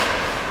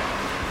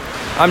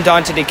I'm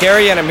Dante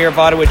DeCarry, and I'm here with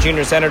Ottawa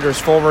Junior Senators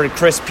forward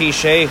Chris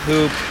Piché,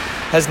 who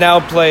has now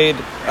played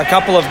a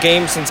couple of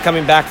games since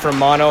coming back from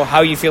mono. How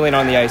are you feeling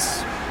on the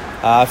ice?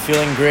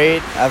 Feeling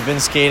great. I've been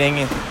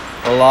skating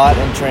a lot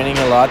and training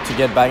a lot to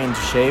get back into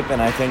shape,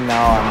 and I think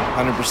now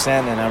I'm 100%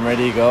 and I'm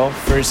ready to go.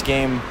 First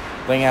game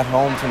playing at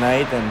home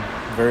tonight,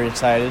 and very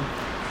excited.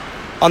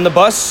 On the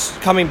bus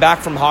coming back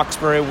from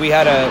Hawkesbury, we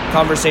had a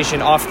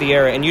conversation off the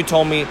air, and you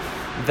told me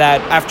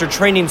that after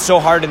training so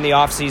hard in the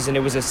off-season,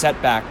 it was a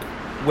setback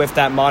with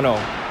that mono.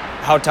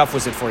 How tough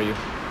was it for you?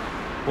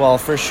 Well,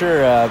 for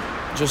sure,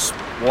 just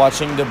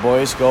watching the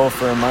boys go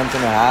for a month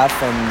and a half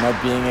and not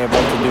being able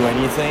to do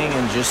anything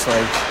and just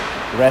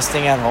like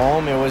resting at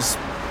home, it was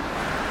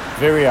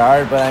very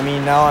hard. But I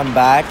mean, now I'm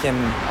back and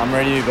I'm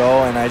ready to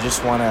go, and I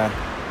just want to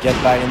get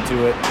back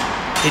into it.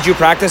 Did you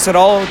practice at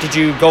all? Did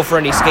you go for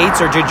any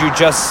skates, or did you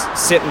just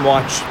sit and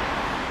watch?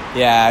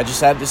 Yeah, I just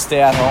had to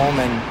stay at home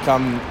and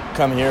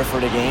come here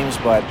for the games,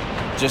 but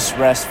just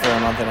rest for a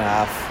month and a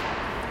half.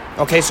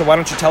 Okay, so why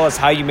don't you tell us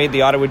how you made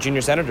the Ottawa Junior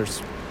Senators?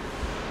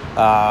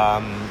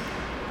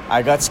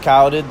 I got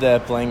scouted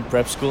playing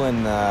prep school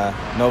in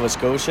Nova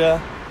Scotia,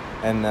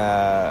 and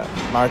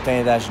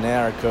Martin Dagenet,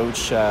 our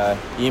coach,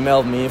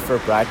 emailed me for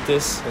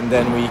practice, and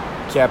then we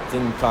kept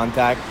in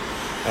contact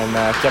and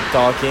kept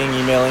talking,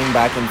 emailing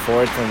back and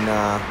forth, and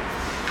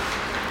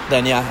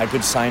then I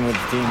could sign with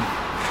the team.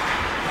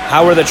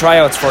 How were the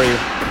tryouts for you?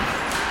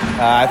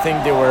 I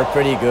think they were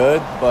pretty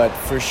good, but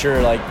for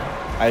sure, like,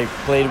 I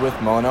played with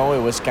mono. It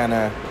was kind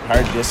of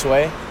hard this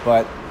way,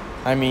 but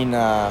I mean,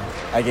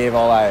 I gave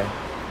all I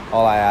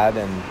had,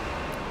 and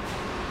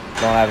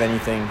don't have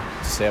anything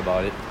to say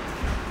about it.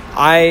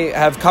 I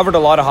have covered a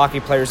lot of hockey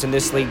players in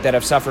this league that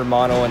have suffered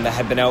mono and that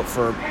have been out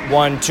for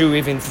 1, 2,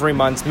 even 3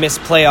 months, missed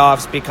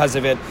playoffs because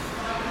of it.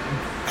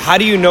 How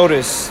do you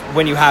notice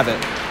when you have it?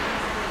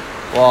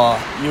 Well,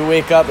 you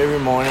wake up every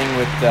morning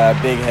with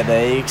big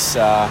headaches.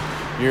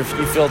 You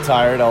feel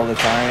tired all the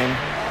time.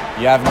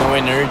 You have no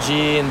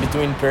energy in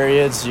between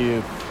periods.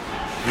 You're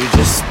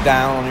just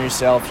down on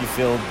yourself. You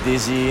feel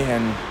dizzy,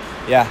 and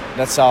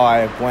that's how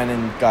I went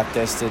and got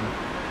tested.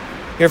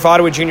 Here for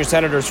Ottawa Junior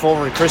Senators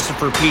forward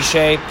Christopher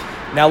Piché.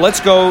 Now let's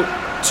go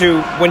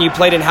to when you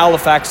played in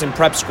Halifax in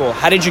prep school.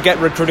 How did you get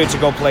recruited to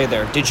go play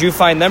there? Did you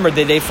find them, or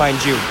did they find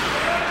you?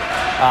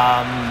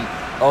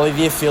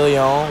 Olivier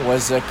Filion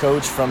was a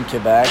coach from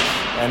Quebec,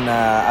 and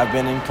I've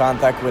been in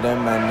contact with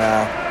him,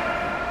 and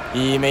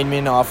he made me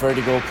an offer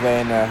to go play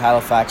in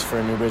Halifax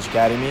for Newbridge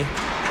Academy,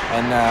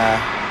 and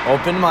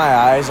opened my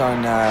eyes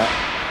on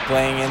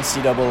playing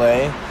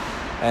NCAA,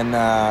 and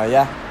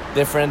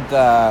different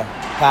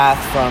path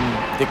from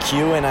the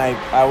Q, and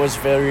I was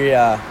very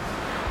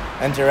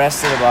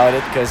interested about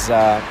it because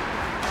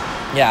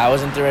I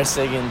was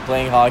interested in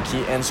playing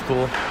hockey in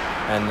school,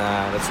 and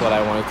that's what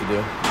I wanted to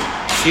do.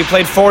 So you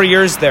played 4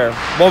 years there.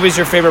 What was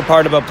your favorite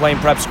part about playing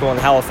prep school in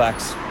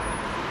Halifax?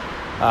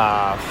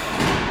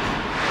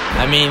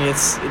 I mean, it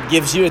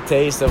gives you a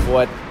taste of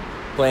what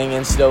playing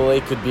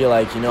NCAA could be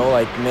like,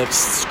 like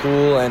mixed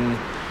school and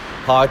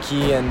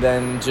hockey, and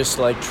then just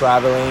like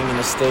traveling in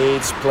the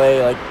States,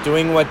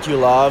 doing what you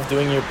love,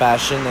 doing your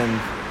passion, and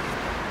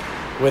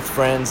with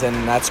friends,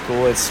 and that's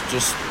cool. It's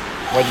just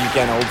what you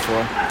can hope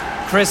for.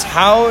 Chris,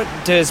 how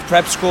does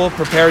prep school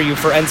prepare you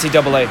for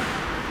NCAA?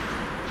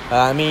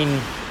 I mean,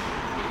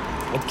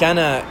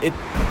 it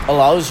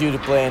allows you to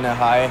play in a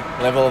high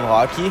level of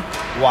hockey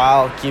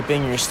while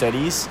keeping your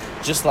studies,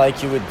 just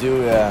like you would do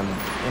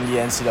in the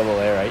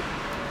NCAA, right?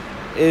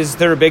 Is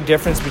there a big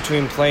difference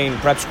between playing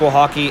prep school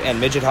hockey and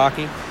midget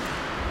hockey?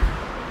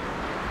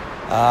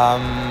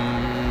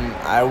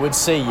 I would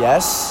say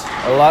yes.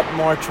 A lot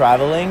more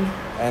traveling,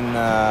 and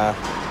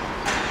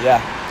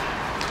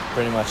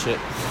pretty much it.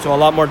 So a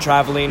lot more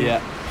traveling,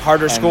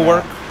 harder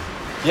schoolwork?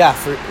 For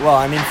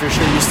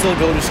sure. You still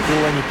go to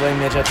school when you play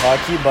midget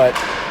hockey, but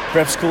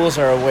prep schools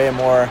are way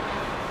more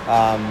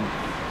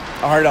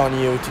hard on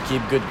you to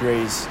keep good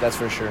grades, that's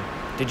for sure.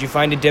 Did you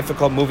find it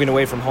difficult moving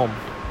away from home?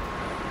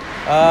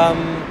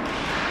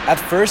 At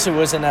first it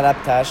was an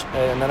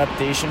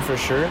adaptation for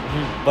sure,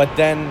 but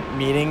then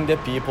meeting the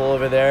people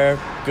over there,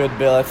 good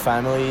billet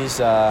families,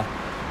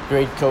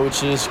 great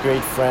coaches,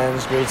 great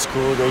friends, great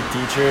school, great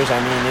teachers, I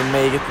mean, it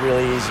made it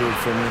really easier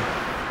for me.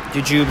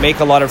 Did you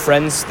make a lot of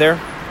friends there?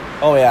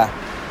 Oh yeah,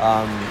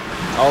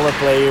 all the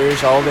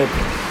players, all the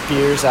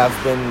peers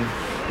I've been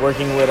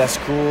working with at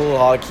school,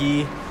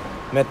 hockey,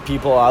 met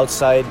people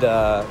outside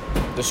the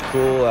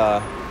school,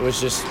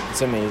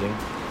 it's amazing.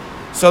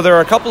 So there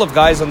are a couple of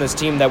guys on this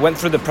team that went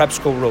through the prep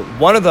school route.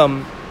 One of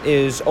them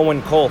is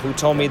Owen Cole, who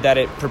told me that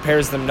it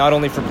prepares them not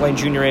only for playing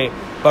Junior A,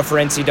 but for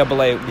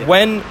NCAA. Yeah.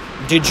 When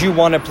did you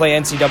want to play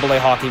NCAA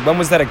hockey? When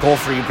was that a goal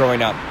for you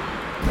growing up?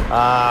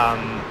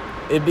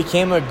 It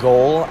became a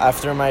goal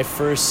after my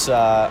first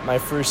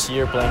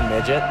year playing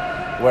midget,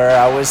 where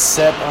I was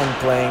set on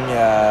playing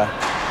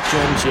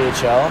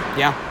QMJHL.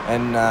 Yeah.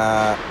 And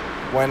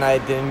when I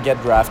didn't get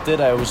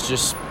drafted, I was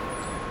just,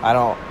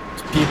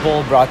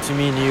 people brought to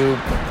me new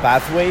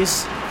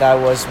pathways that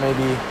were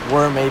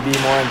maybe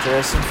more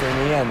interesting for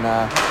me, and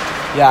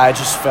Yeah, I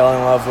just fell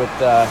in love with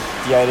the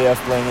idea of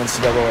playing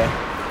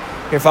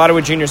NCAA. Here for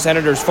Ottawa Junior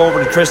Senators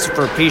forward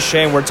Christopher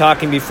Piché, and we're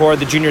talking before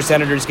the Junior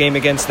Senators game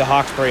against the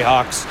Hawkesbury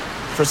Hawks.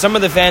 For some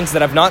of the fans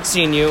that have not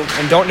seen you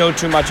and don't know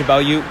too much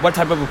about you, what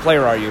type of a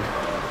player are you?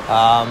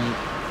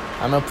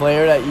 I'm a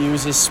player that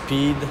uses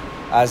speed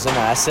as an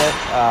asset.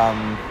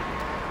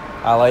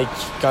 I like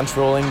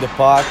controlling the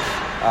puck.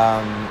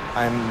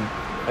 I'm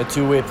a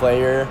two-way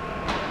player.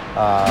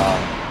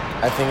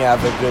 I think I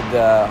have a good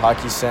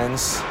hockey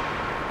sense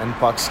and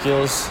puck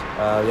skills.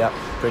 Yeah,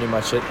 pretty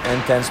much it.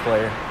 Intense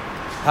player.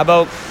 How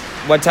about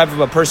what type of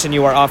a person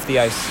you are off the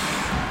ice?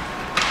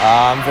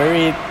 I'm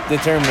very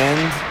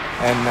determined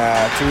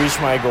and to reach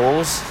my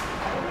goals.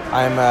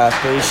 I'm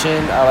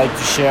patient. I like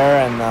to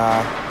share, and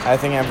I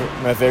think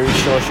I'm a very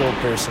social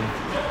person.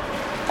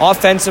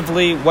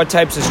 Offensively, what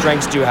types of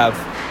strengths do you have?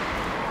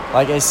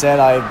 Like I said,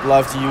 I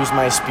love to use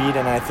my speed,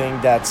 and I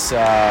think that's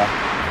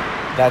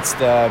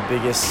the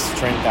biggest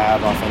strength I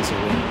have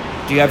offensively.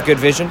 Do you have good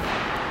vision?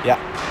 Yeah,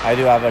 I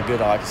do have a good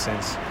hockey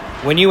sense.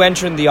 When you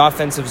enter in the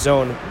offensive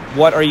zone,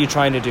 what are you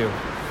trying to do?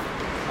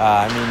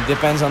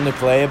 Depends on the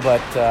play,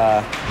 but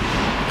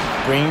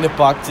bringing the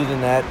puck to the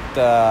net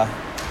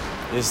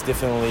is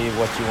definitely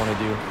what you want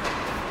to do.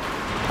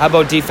 How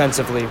about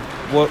defensively?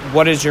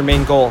 What is your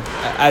main goal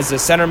as a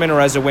centerman or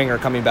as a winger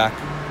coming back?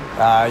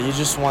 You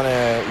just want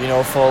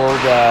to, follow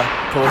the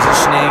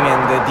positioning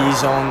and the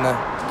D-zone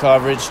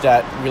coverage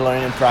that we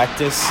learn in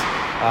practice.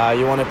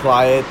 You want to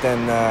apply it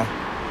and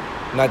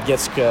not get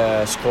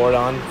scored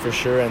on for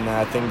sure. And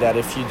I think that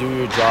if you do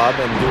your job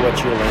and do what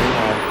you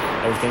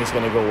learn, everything's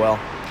going to go well.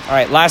 All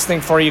right, last thing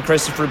for you,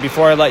 Christopher,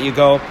 before I let you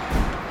go.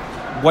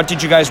 What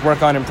did you guys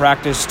work on in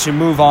practice to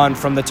move on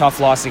from the tough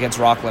loss against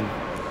Rockland?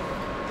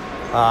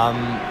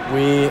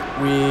 We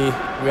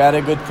had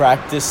a good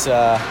practice.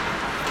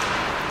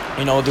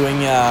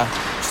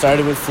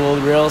 Started with full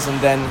drills, and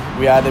then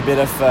we had a bit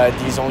of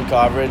D-zone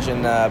coverage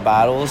in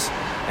battles,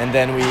 and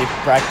then we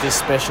practiced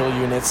special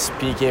units,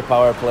 PK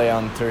power play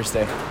on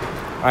Thursday.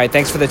 All right,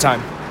 thanks for the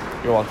time.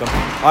 You're welcome.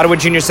 Ottawa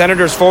Junior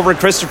Senators forward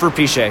Christopher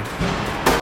Piché.